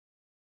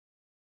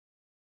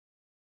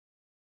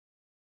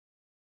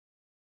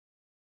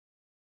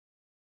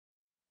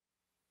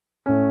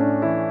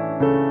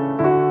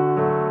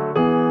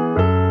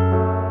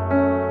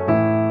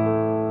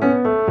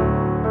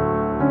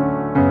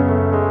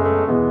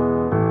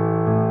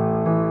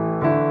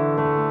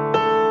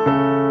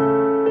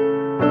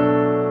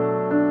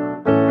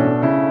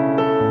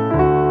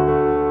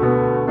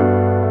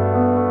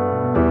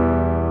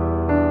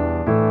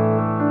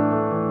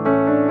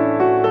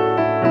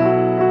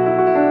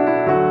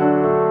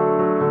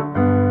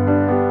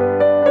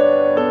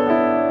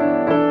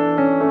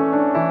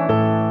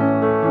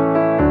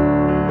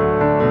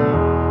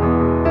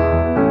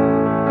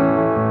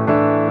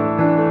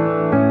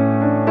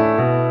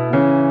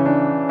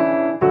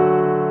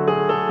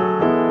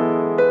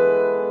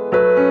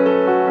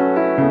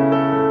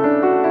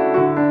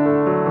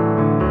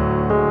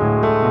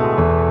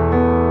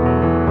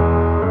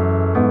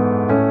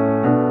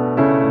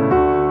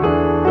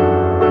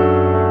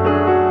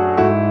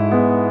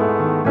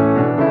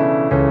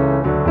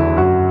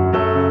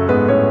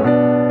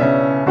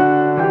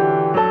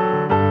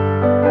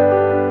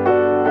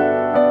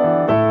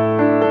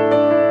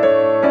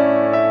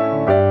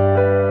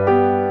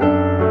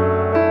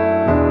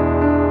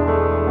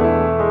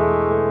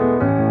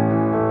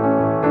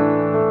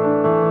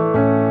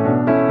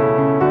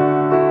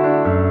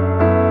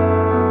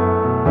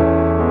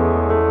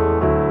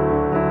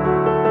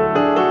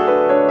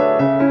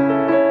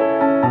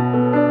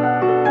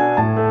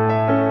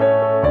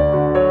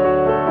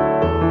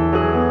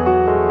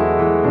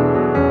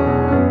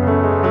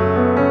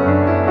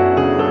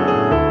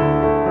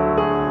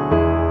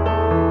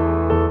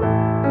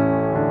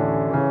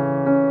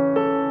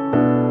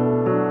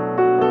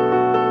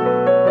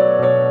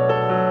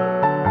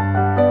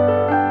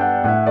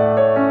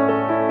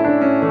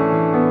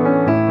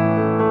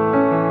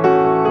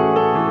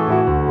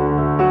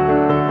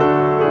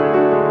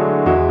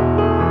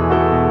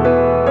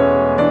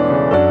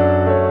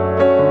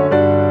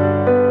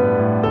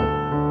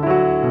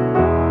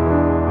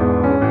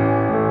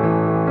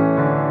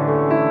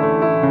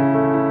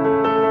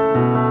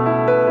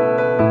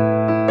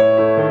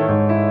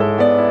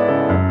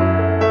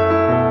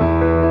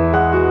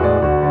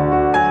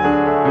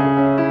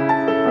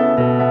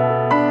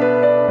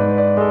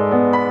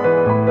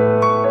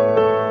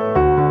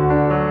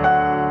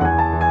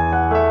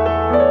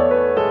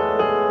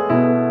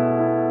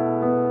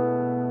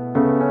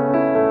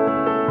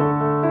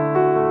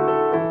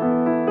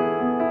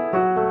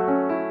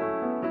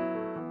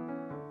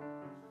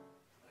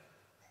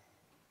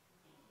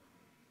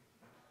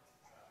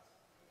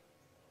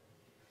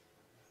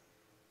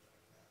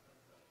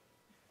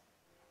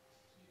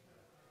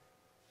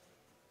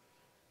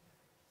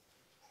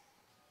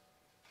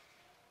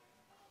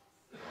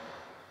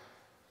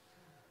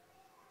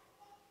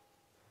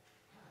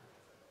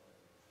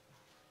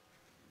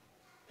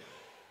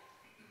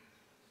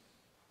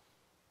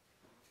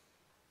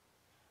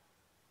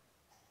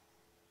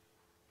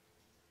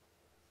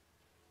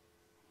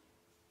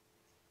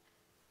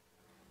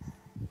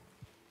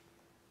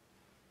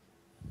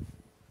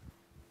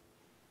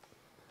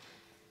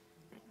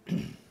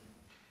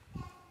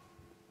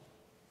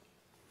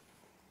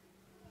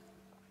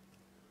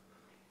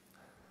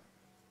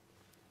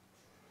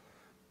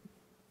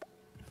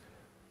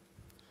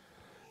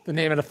In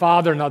the name of the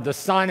Father, and of the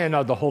Son, and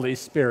of the Holy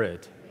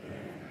Spirit.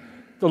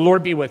 Amen. The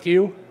Lord be with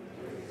you.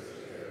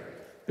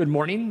 Good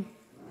morning.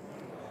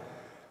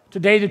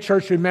 Today the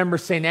church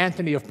remembers St.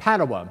 Anthony of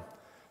Padua.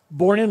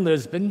 Born in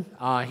Lisbon,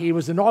 he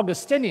was an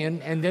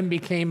Augustinian and then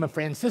became a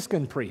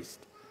Franciscan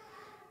priest.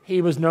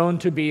 He was known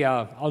to be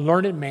a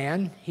learned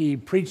man. He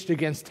preached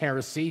against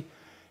heresy,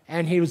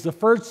 and he was the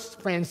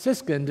first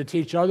Franciscan to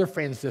teach other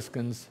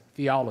Franciscans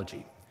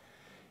theology.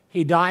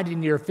 He died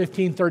in the year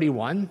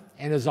 1531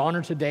 and is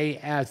honored today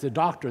as the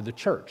doctor of the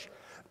church.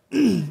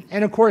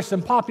 And of course,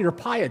 in popular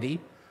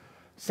piety,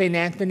 St.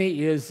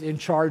 Anthony is in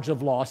charge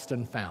of lost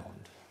and found.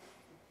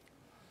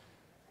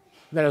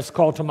 Let us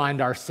call to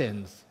mind our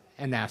sins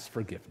and ask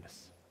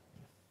forgiveness.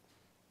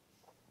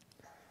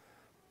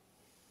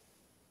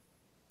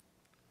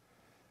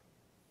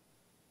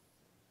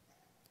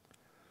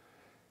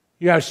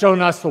 You have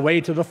shown us the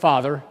way to the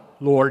Father.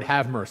 Lord,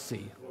 have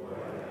mercy.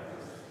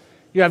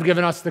 You have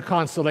given us the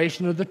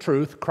consolation of the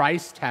truth.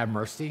 Christ, have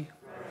mercy.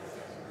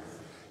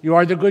 You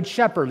are the good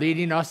shepherd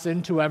leading us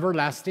into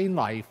everlasting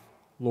life.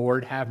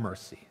 Lord, have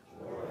mercy.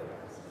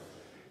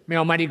 May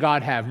Almighty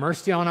God have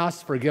mercy on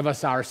us, forgive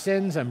us our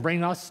sins, and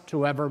bring us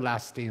to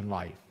everlasting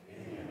life.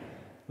 Amen.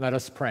 Let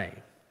us pray.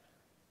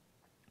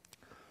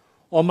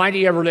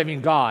 Almighty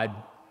ever-living God,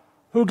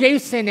 who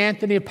gave St.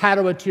 Anthony of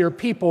Padua to your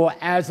people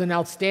as an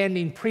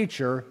outstanding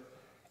preacher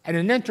and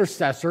an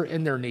intercessor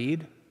in their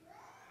need,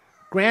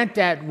 grant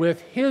that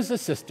with his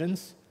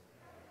assistance,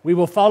 we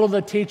will follow the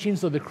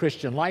teachings of the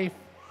Christian life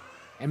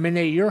and may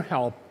need your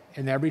help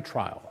in every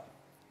trial.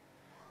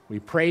 We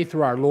pray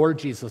through our Lord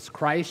Jesus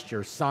Christ,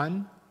 your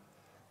Son,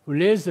 who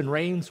lives and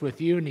reigns with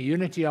you in the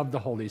unity of the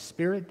Holy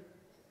Spirit,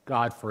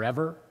 God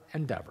forever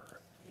and ever.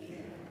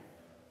 Amen.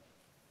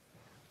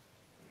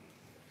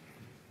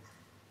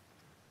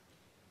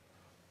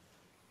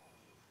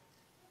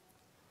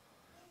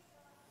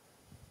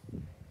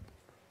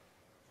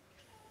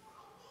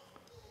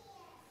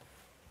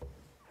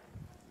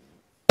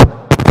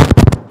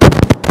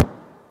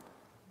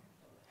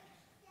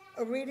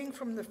 A reading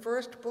from the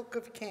first book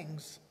of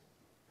Kings.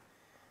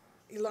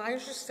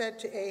 Elijah said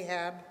to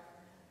Ahab,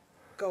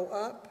 "Go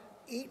up,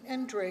 eat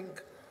and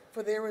drink,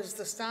 for there is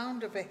the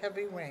sound of a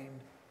heavy rain."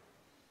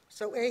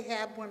 So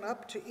Ahab went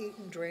up to eat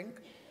and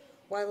drink,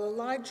 while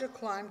Elijah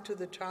climbed to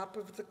the top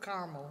of the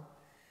Carmel,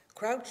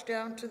 crouched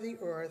down to the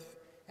earth,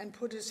 and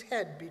put his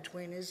head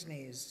between his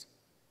knees.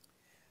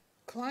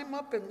 "Climb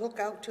up and look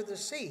out to the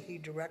sea," he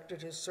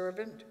directed his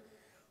servant,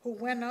 who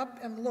went up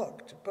and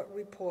looked, but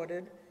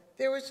reported,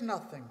 "There is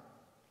nothing."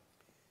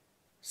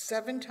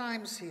 7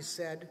 times he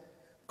said,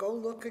 "Go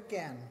look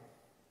again."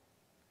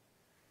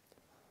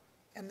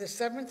 And the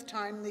 7th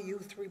time the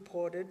youth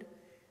reported,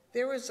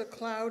 "There is a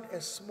cloud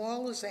as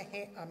small as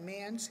a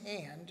man's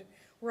hand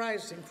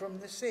rising from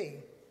the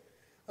sea."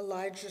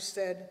 Elijah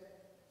said,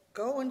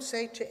 "Go and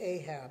say to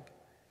Ahab,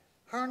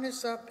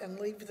 harness up and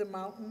leave the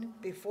mountain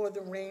before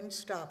the rain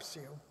stops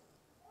you."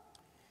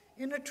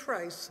 In a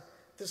trice,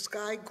 the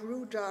sky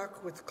grew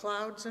dark with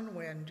clouds and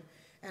wind,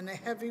 and a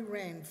heavy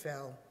rain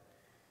fell.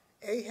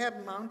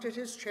 Ahab mounted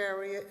his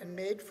chariot and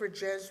made for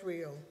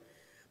Jezreel,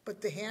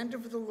 but the hand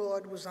of the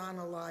Lord was on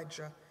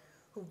Elijah,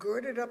 who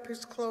girded up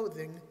his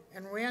clothing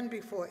and ran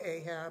before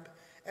Ahab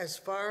as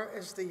far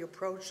as the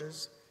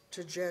approaches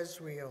to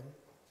Jezreel.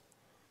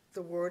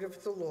 The word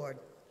of the Lord.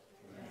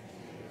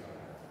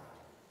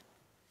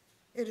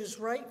 It is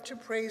right to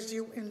praise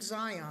you in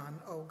Zion,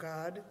 O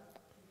God.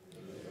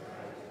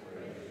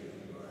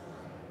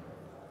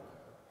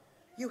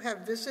 You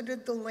have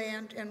visited the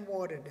land and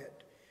watered it.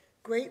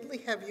 Greatly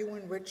have you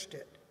enriched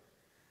it.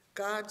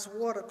 God's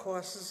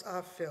watercourses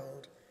are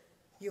filled.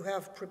 You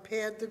have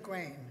prepared the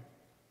grain.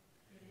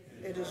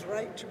 It is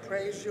right to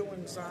praise you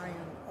in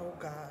Zion, O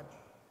God.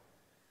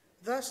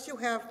 Thus you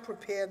have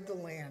prepared the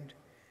land,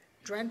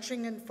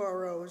 drenching in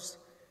furrows,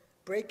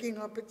 breaking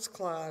up its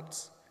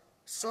clods,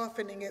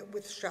 softening it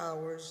with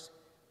showers,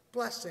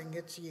 blessing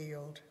its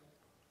yield.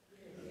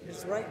 It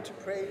is right to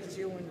praise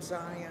you in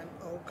Zion,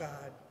 O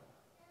God.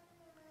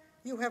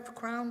 You have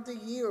crowned the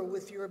year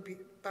with your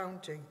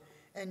bounty,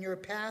 and your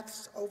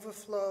paths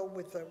overflow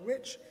with a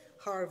rich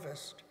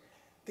harvest.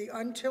 The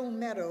untilled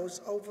meadows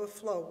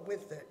overflow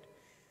with it,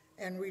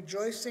 and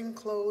rejoicing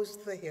clothes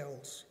the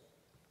hills.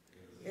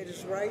 It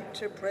is right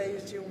to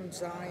praise you in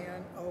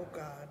Zion, O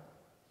God.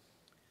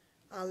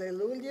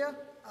 Alleluia,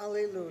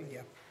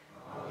 alleluia.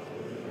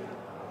 Alleluia,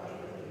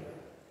 alleluia.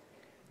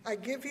 I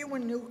give you a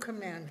new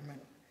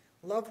commandment.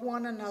 Love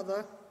one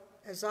another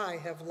as I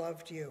have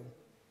loved you.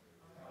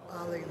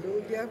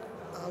 Alleluia,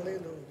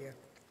 alleluia.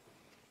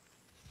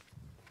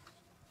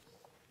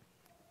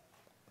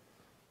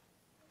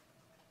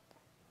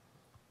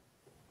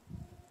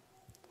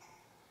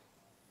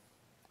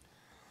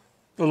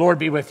 The Lord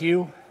be with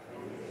you.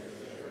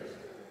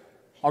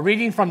 A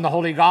reading from the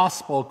Holy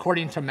Gospel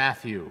according to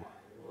Matthew.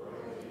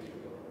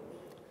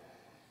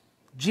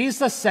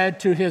 Jesus said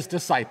to his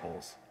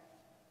disciples,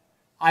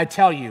 "I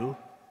tell you,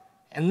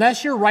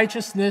 unless your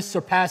righteousness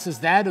surpasses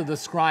that of the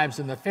scribes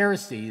and the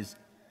Pharisees,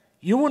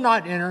 you will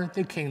not enter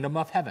the kingdom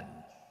of heaven.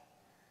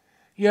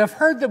 You have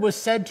heard that was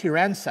said to your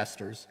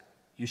ancestors,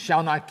 'You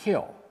shall not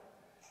kill,'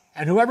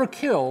 and whoever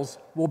kills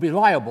will be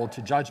liable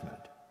to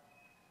judgment.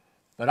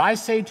 But I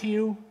say to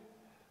you,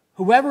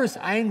 whoever is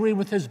angry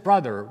with his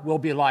brother will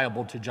be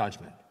liable to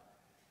judgment.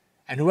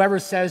 And whoever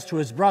says to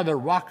his brother,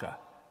 'Raca,'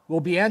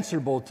 will be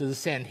answerable to the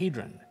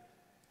Sanhedrin.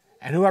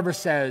 And whoever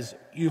says,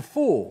 'You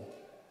fool,'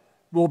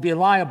 will be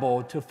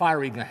liable to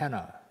fiery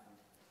Gehenna.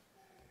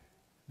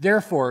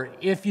 Therefore,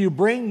 if you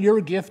bring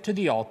your gift to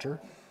the altar,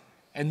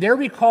 and there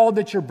recall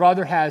that your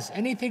brother has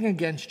anything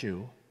against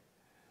you,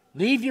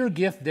 leave your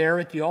gift there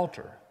at the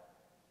altar.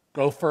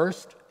 Go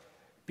first,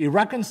 be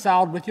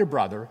reconciled with your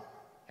brother,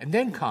 and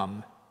then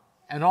come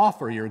and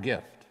offer your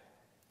gift.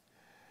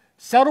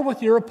 Settle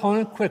with your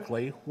opponent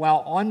quickly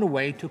while on the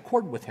way to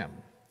court with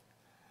him.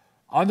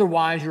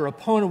 Otherwise, your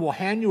opponent will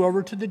hand you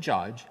over to the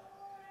judge,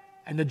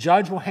 and the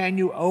judge will hand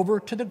you over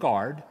to the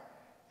guard,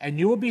 and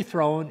you will be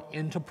thrown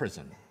into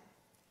prison.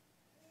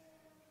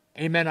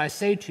 Amen, I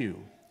say to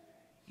you,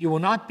 you will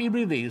not be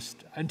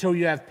released until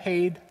you have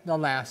paid the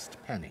last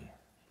penny."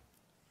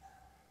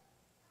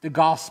 The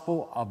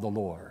Gospel of the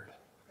Lord.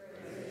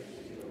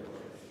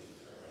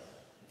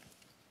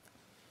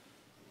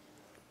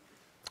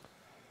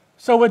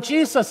 So what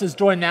Jesus is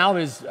doing now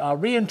is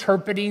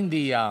reinterpreting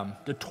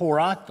the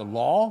Torah, the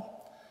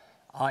law,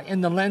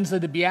 in the lens of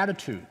the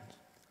Beatitudes.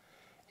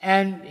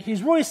 And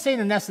he's really saying,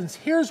 in essence,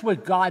 here's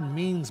what God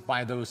means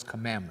by those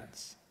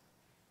commandments.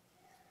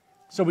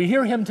 So we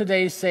hear him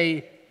today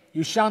say,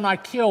 "You shall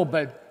not kill,"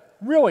 but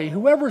really,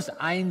 whoever's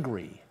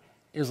angry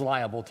is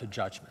liable to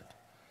judgment.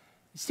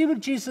 You see what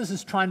Jesus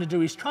is trying to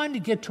do? He's trying to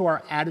get to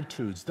our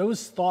attitudes,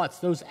 those thoughts,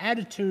 those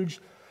attitudes,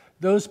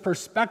 those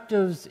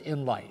perspectives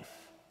in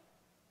life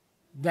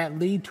that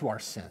lead to our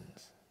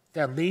sins,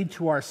 that lead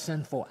to our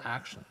sinful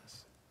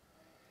actions.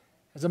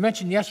 As I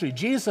mentioned yesterday,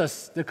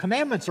 Jesus, the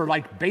commandments are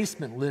like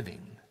basement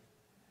living.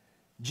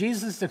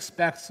 Jesus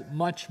expects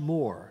much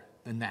more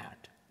than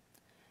that.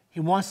 He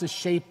wants to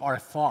shape our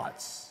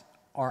thoughts,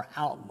 our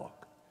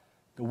outlook,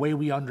 the way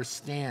we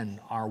understand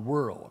our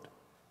world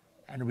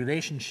and the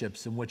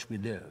relationships in which we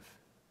live.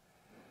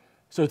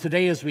 So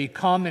today, as we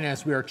come and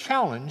as we are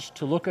challenged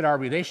to look at our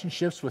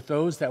relationships with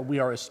those that we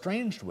are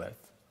estranged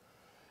with,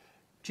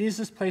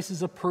 Jesus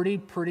places a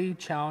pretty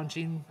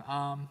challenging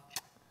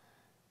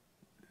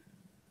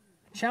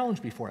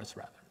challenge before us,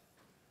 rather.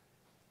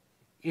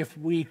 If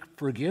we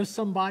forgive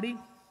somebody,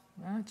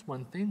 that's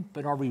one thing,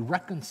 but are we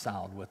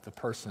reconciled with the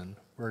person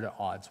we're at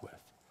odds with?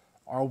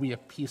 Are we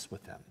at peace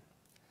with them?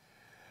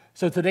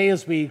 So today,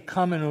 as we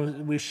come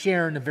and we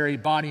share in the very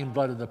body and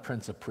blood of the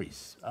Prince of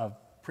Peace,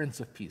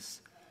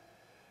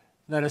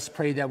 let us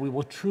pray that we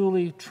will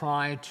truly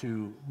try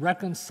to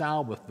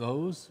reconcile with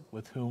those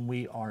with whom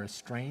we are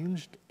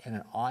estranged and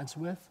at odds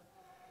with.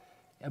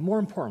 And more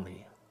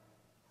importantly,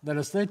 let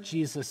us let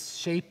Jesus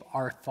shape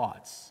our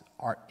thoughts,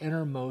 our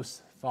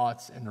innermost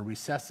thoughts in the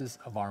recesses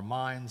of our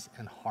minds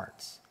and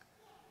hearts,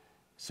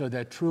 so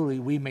that truly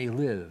we may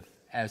live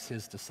as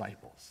his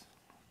disciples.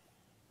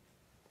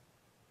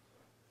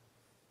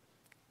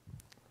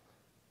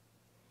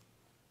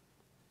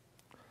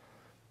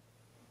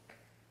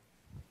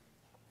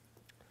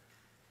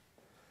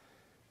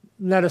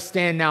 Let us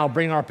stand now,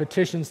 bring our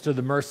petitions to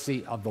the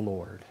mercy of the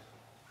Lord.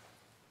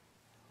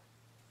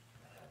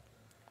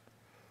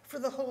 For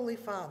the Holy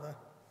Father,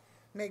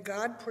 may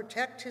God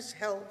protect his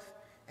health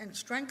and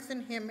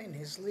strengthen him in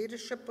his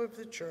leadership of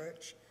the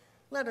Church.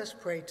 Let us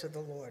pray to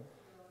the Lord.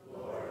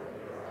 Lord,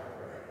 hear our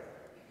prayer.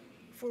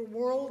 For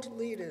world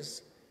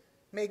leaders,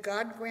 may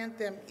God grant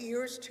them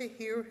ears to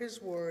hear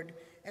his word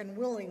and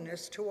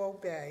willingness to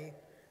obey.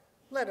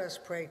 Let us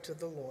pray to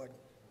the Lord.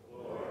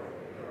 Lord,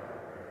 hear our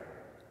prayer.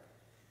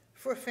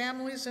 For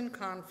families in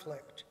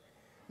conflict,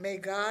 may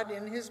God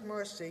in his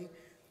mercy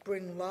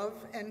bring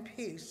love and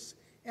peace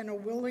and a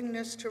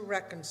willingness to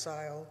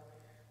reconcile.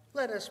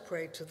 Let us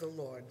pray to the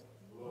Lord.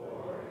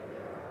 Lord,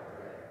 hear our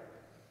prayer.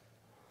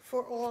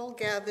 For all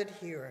gathered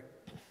here,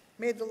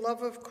 may the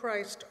love of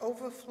Christ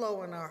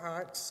overflow in our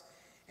hearts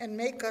and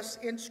make us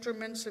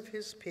instruments of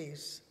his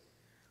peace.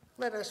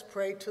 Let us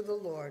pray to the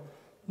Lord.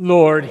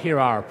 Lord, hear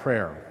our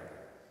prayer.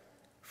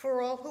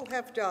 For all who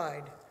have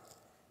died,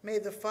 may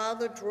the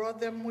Father draw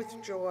them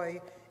with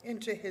joy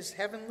into his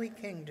heavenly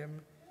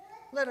kingdom.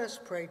 Let us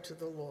pray to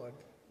the Lord.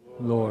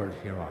 Lord,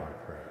 hear our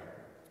prayer.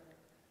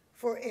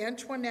 For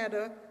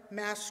Antoinetta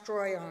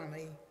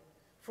Mastroianni,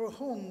 for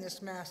whom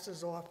this Mass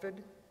is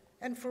offered,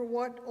 and for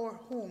what or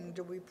whom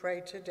do we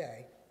pray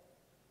today?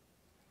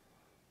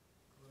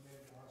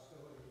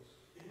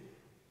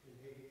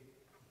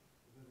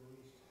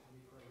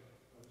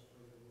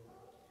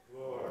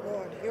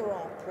 Lord, hear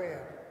our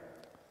prayer.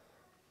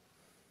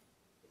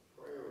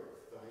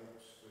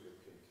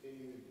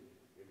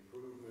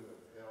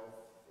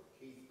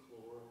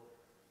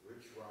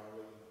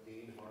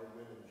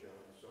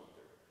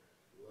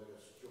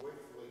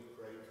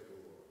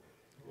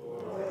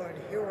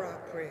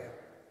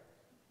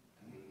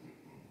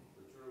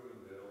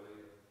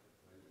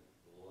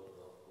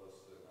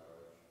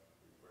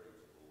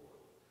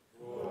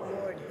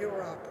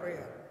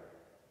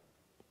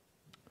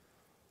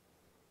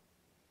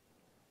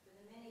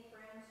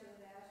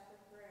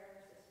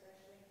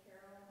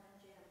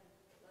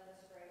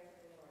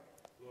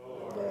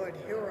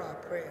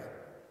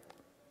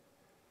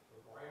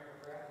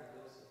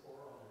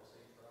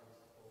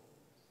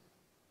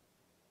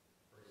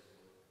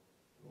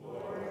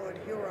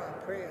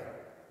 prayer.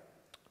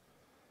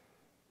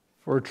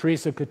 For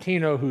Teresa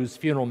Coutinho, whose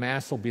funeral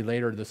mass will be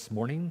later this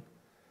morning,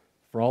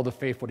 for all the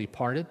faithful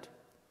departed,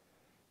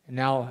 and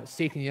now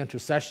seeking the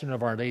intercession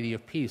of Our Lady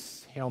of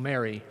Peace, Hail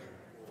Mary,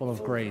 full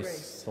of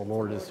grace, the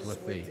Lord is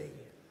with thee.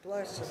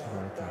 Blessed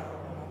art thou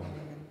among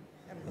women,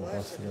 and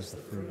blessed is the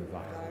fruit of thy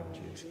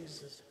womb,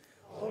 Jesus.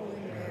 Holy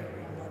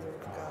Mary, Mother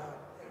of God,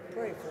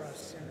 pray for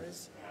us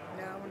sinners,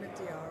 now and at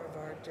the hour of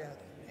our death.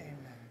 Amen.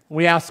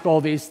 We ask all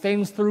these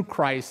things through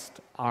Christ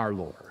our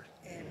Lord.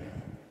 Amen.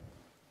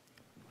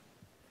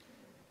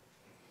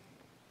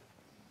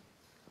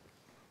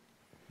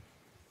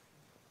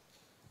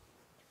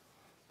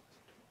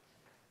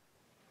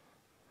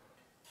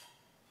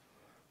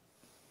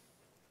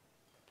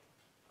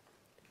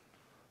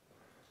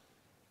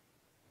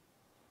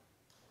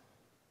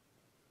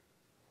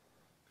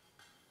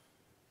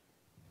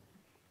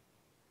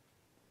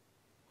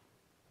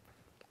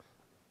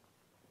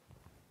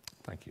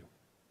 Thank you.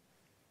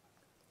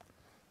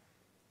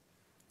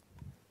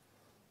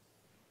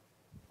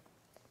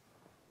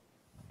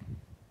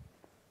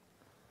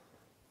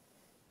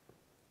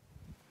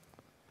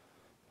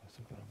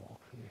 Blessed God of all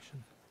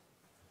creation,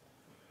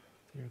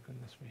 through your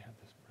goodness we have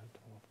this bread to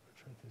offer,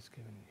 which earth is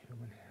given in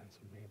human hands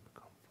and may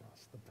become for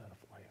us the bread of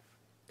life.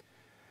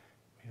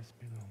 May us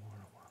be no more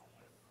a while.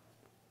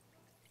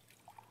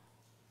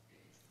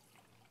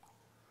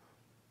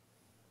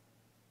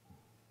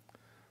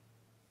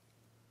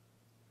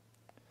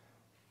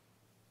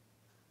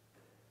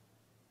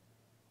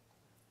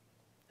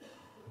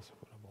 Blessed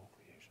God of all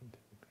creation,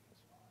 through your goodness,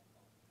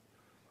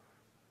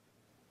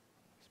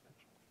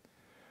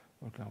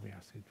 Lord God, we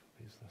ask you to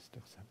please us to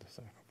accept the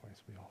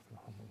sacrifice we offer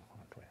humble and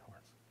contrite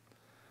hearts.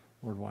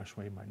 Lord, wash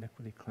away my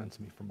iniquity, cleanse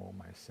me from all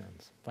my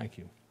sins. Thank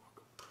you.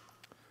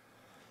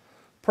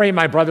 Pray,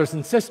 my brothers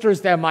and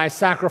sisters, that my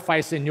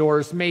sacrifice and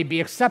yours may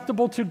be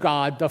acceptable to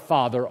God the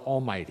Father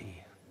Almighty.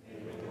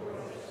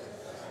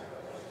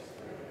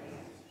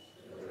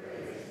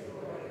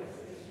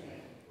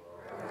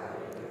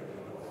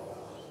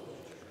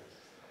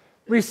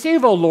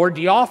 Receive, O Lord,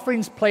 the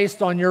offerings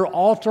placed on your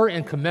altar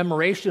in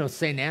commemoration of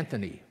St.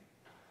 Anthony,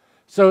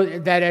 so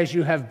that as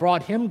you have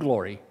brought him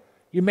glory,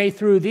 you may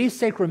through these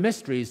sacred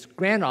mysteries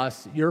grant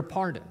us your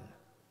pardon.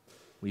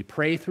 We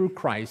pray through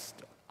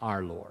Christ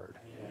our Lord.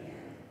 Amen.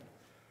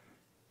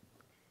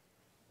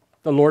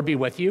 The Lord be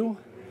with you.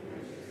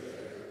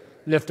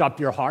 Lift up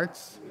your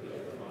hearts.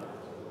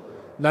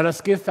 Let us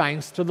give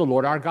thanks to the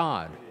Lord our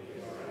God.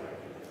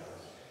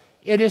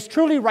 It is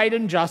truly right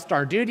and just,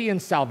 our duty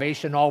and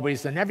salvation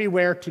always and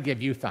everywhere, to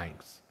give you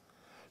thanks.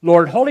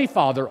 Lord, Holy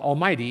Father,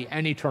 Almighty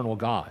and eternal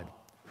God,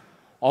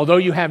 although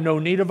you have no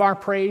need of our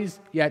praise,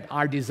 yet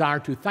our desire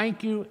to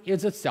thank you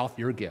is itself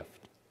your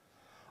gift.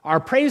 Our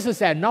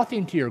praises add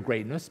nothing to your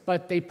greatness,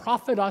 but they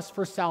profit us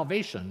for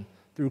salvation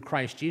through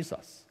Christ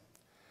Jesus.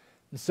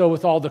 And so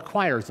with all the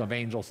choirs of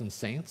angels and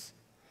saints,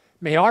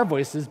 may our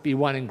voices be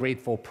one in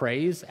grateful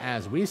praise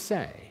as we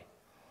say,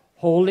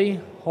 Holy,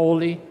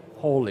 holy,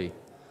 holy,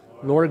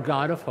 Lord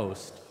God of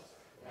hosts,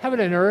 heaven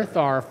and earth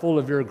are full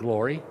of your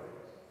glory.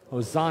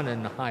 Hosanna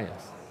in the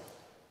highest.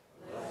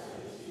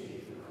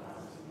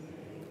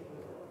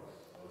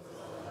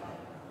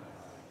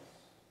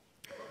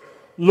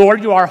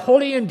 Lord, you are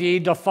holy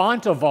indeed, the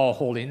font of all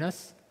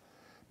holiness.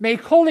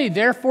 Make holy,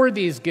 therefore,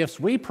 these gifts,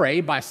 we pray,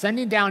 by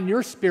sending down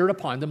your Spirit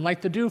upon them like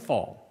the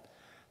dewfall,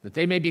 that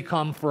they may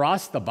become for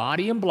us the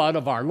body and blood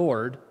of our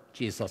Lord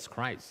Jesus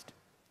Christ.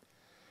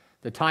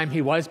 The time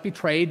he was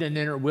betrayed and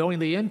entered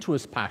willingly into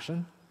his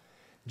passion,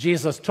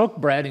 Jesus took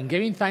bread and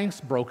giving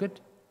thanks broke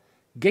it,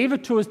 gave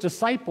it to his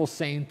disciples,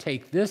 saying,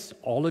 Take this,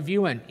 all of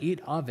you, and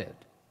eat of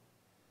it.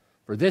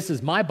 For this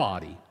is my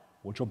body,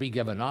 which will be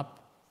given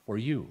up for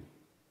you.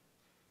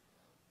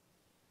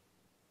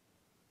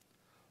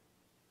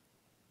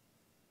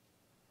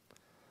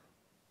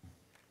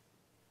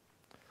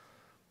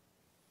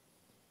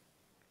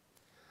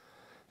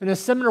 In a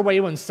similar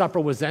way, when supper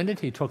was ended,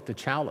 he took the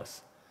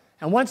chalice,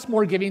 and once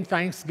more giving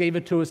thanks, gave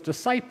it to his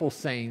disciples,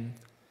 saying,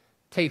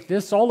 Take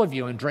this, all of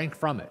you, and drink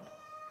from it.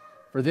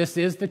 For this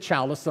is the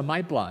chalice of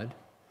my blood,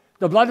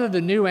 the blood of the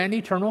new and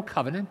eternal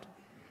covenant,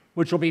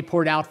 which will be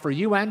poured out for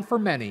you and for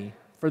many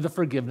for the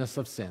forgiveness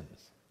of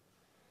sins.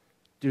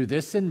 Do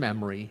this in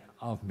memory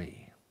of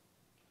me.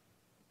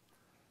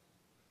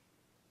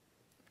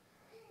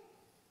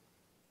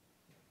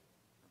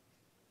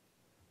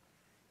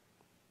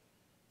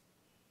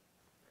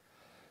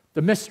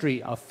 The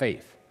mystery of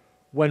faith.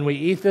 When we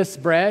eat this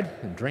bread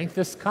and drink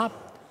this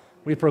cup,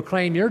 we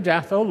proclaim your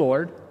death, O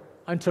Lord,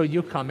 until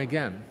you come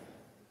again.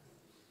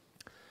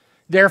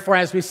 Therefore,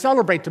 as we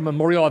celebrate the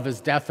memorial of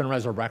his death and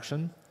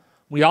resurrection,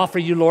 we offer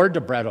you, Lord, the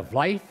bread of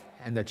life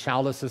and the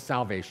chalice of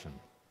salvation,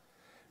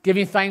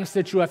 giving thanks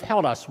that you have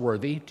held us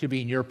worthy to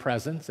be in your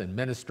presence and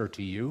minister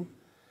to you.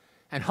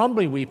 And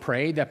humbly we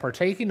pray that,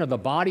 partaking of the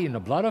body and the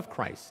blood of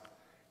Christ,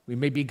 we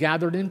may be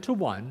gathered into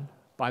one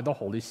by the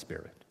Holy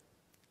Spirit.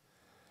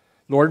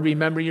 Lord,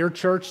 remember your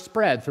church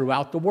spread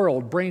throughout the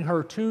world. Bring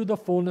her to the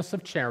fullness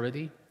of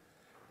charity,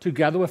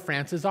 together with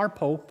Francis our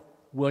Pope,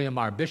 William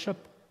our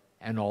Bishop,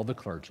 and all the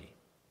clergy.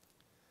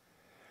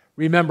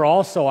 Remember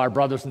also our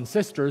brothers and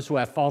sisters who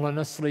have fallen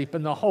asleep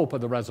in the hope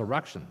of the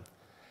resurrection,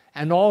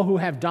 and all who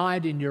have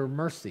died in your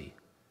mercy.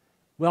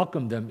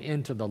 Welcome them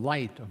into the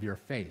light of your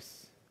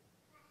face.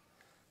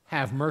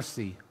 Have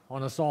mercy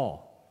on us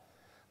all.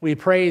 We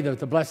pray that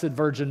the Blessed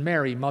Virgin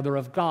Mary, Mother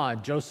of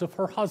God, Joseph,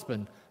 her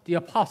husband, the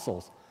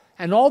apostles,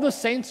 and all the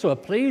saints who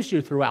have pleased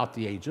you throughout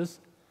the ages,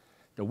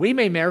 that we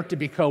may merit to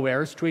be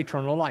co-heirs to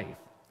eternal life,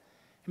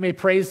 and may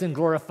praise and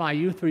glorify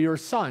you through your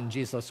Son,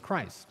 Jesus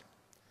Christ.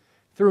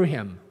 Through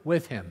him,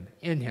 with him,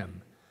 in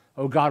him,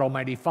 O God,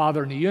 Almighty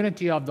Father, in the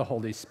unity of the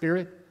Holy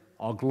Spirit,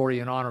 all glory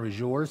and honor is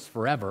yours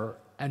forever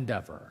and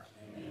ever.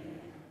 Amen.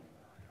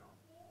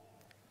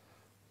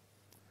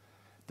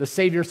 The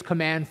Savior's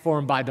command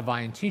formed by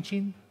divine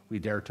teaching, we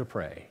dare to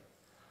pray.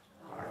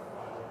 Our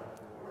Father,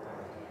 who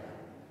art in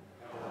heaven,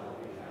 hallowed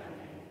be thy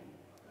name.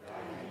 Thy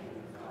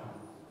kingdom come,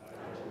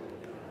 thy will be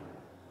done,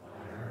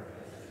 on earth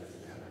as it is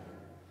in heaven.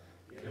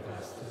 Give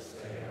us this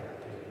day our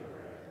daily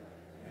bread,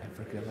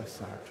 And forgive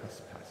us our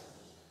trespasses,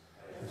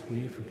 as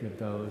we forgive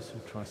those who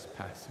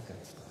trespass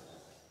against us.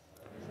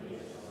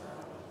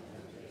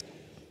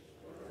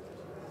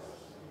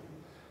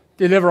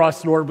 Deliver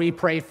us, Lord, we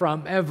pray,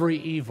 from every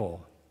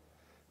evil.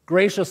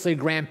 Graciously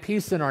grant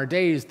peace in our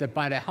days, that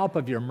by the help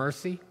of your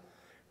mercy,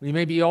 we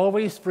may be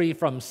always free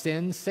from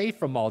sin, safe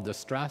from all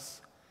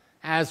distress,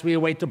 as we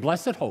await the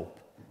blessed hope,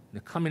 the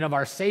coming of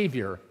our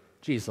Savior,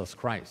 Jesus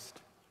Christ.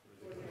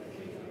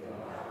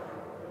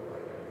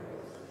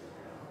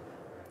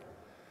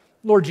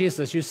 Lord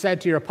Jesus, you said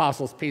to your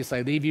apostles, peace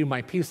I leave you,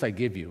 my peace I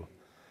give you.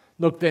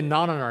 Look then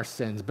not on our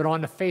sins, but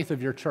on the faith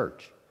of your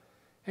church,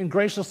 and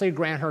graciously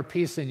grant her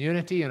peace and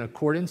unity in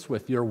accordance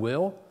with your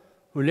will,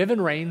 who live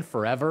and reign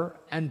forever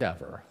and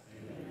ever.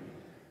 Amen.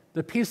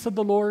 The peace of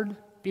the Lord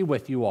be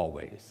with you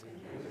always.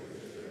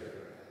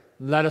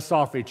 Let us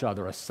offer each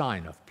other a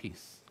sign of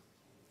peace.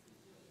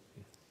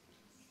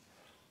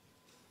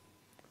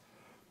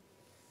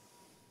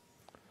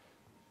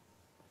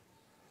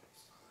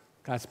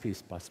 God's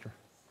peace, Buster.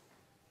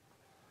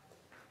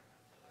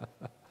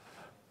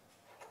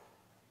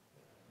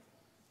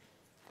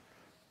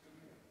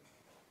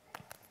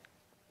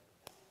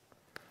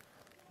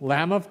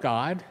 Lamb of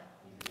God,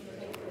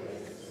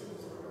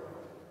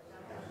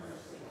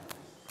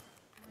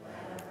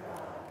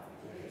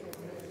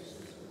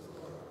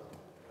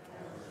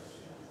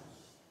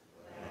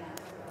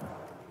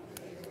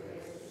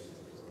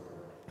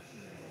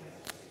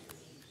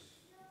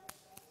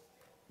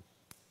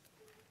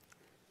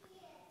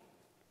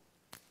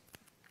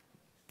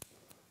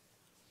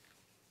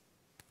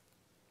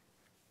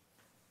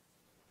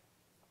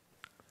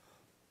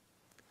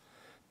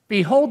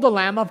 behold the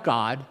Lamb of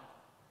God.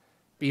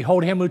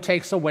 Behold him who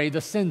takes away the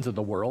sins of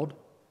the world.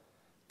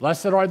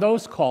 Blessed are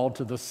those called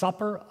to the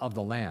supper of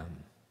the Lamb.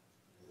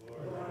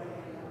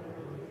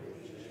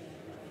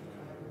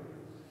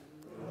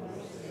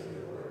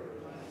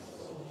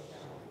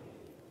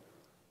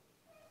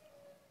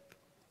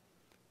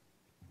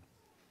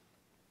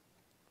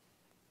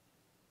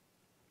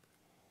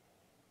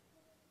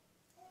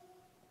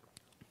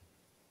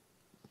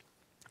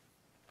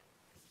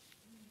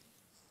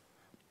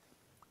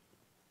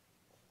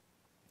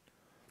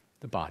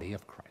 The body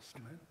of Christ.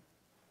 Amen.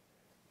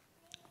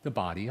 The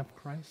body of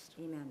Christ.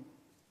 Amen.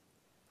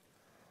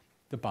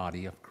 The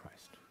body of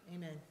Christ.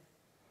 Amen.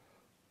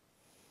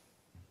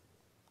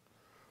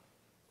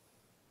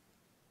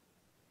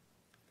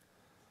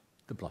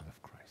 The blood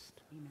of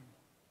Christ. Amen.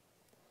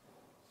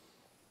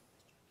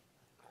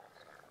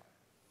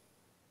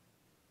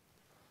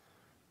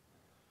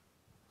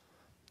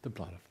 The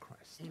blood of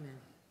Christ. Amen.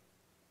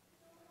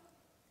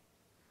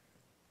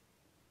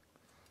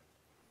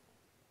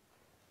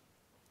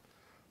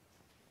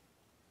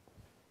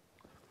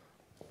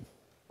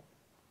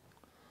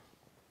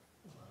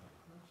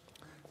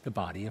 The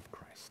body of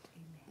Christ.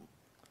 Amen.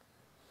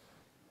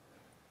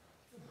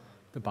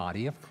 The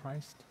body of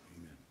Christ.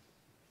 Amen.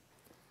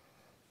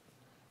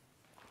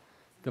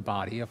 The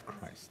body of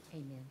Christ.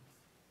 Amen.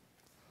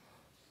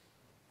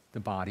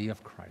 The body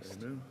of Christ.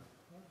 Amen.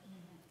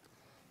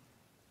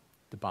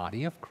 The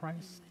body of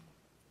Christ.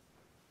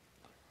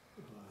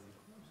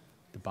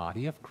 The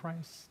body of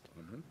Christ.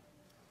 Amen.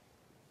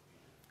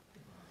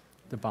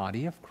 The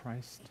body of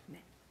Christ.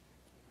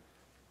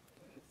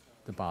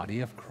 The body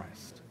of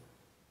Christ.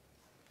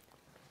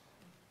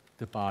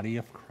 The body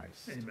of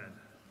Christ. Amen.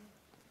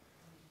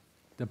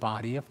 The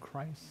body of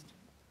Christ.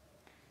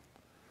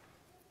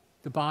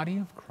 The body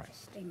of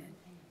Christ. Amen.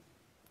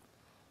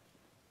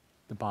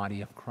 The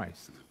body of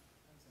Christ.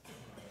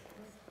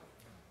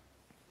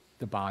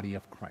 The body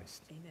of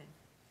Christ. Amen.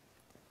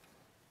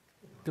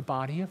 The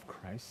body of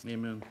Christ.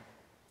 Amen.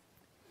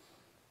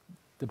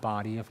 The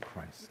body of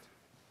Christ.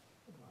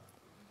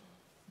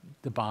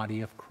 The body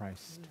of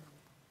Christ.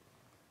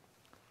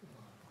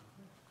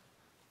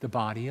 The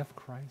body of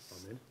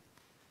Christ. Amen.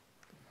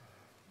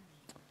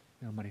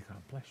 Almighty God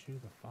bless you,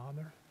 the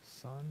Father,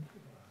 Son,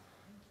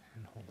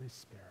 and Holy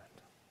Spirit.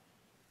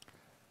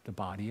 The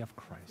body of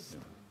Christ.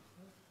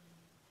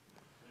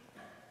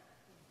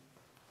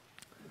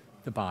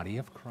 The body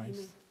of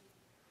Christ.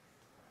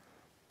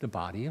 The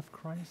body of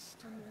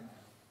Christ.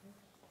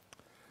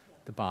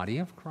 The body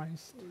of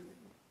Christ.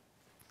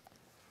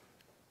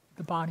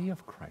 The body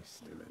of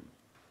Christ. Amen.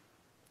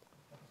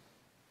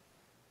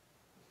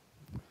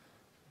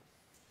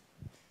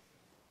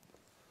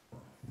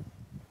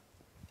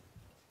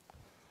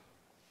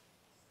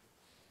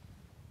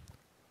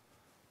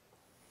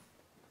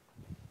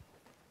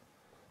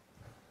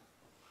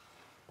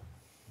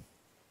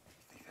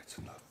 I think that's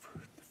enough for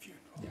the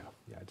funeral.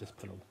 Yeah, just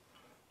put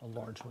a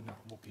large one there.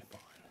 We'll be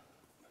fine.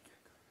 Okay,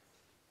 good.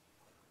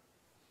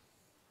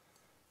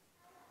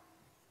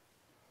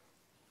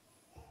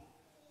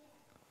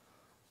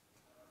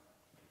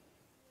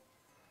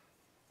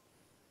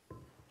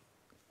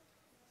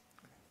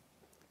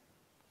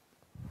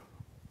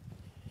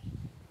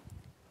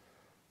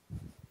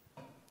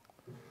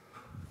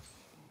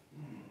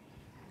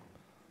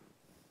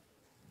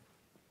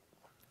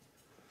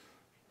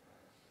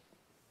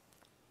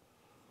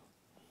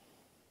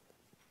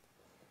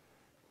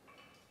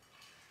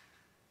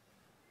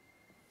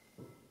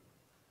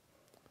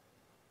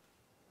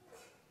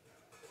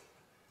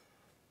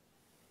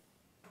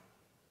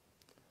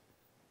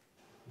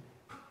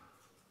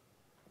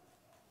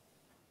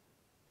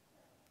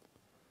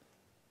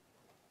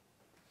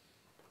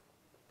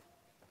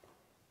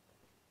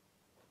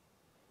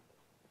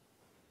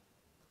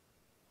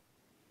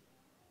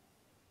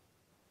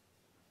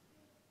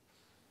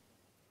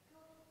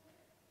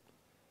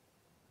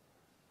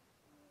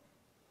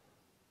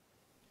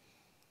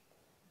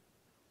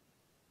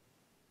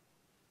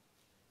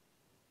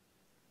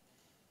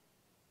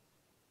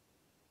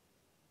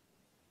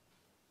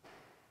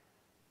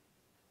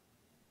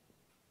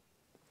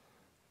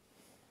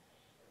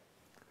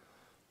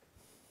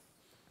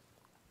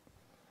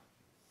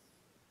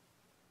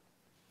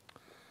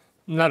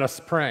 Let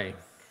us pray.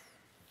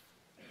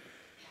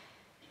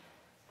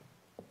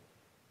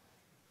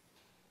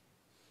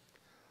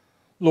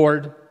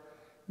 Lord,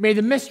 may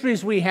the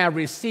mysteries we have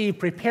received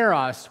prepare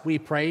us, we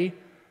pray,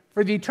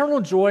 for the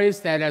eternal joys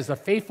that as a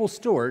faithful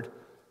steward,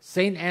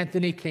 St.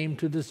 Anthony came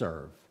to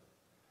deserve.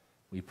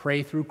 We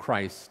pray through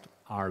Christ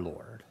our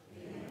Lord.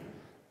 Amen.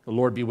 The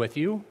Lord be with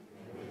you. And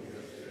with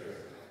your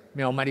spirit.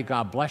 May Almighty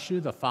God bless you,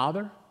 the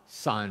Father,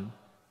 Son,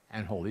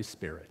 and Holy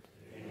Spirit.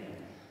 Amen.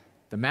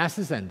 The Mass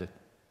is ended.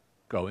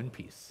 Go in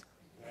peace.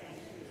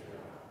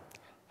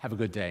 Have a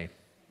good day.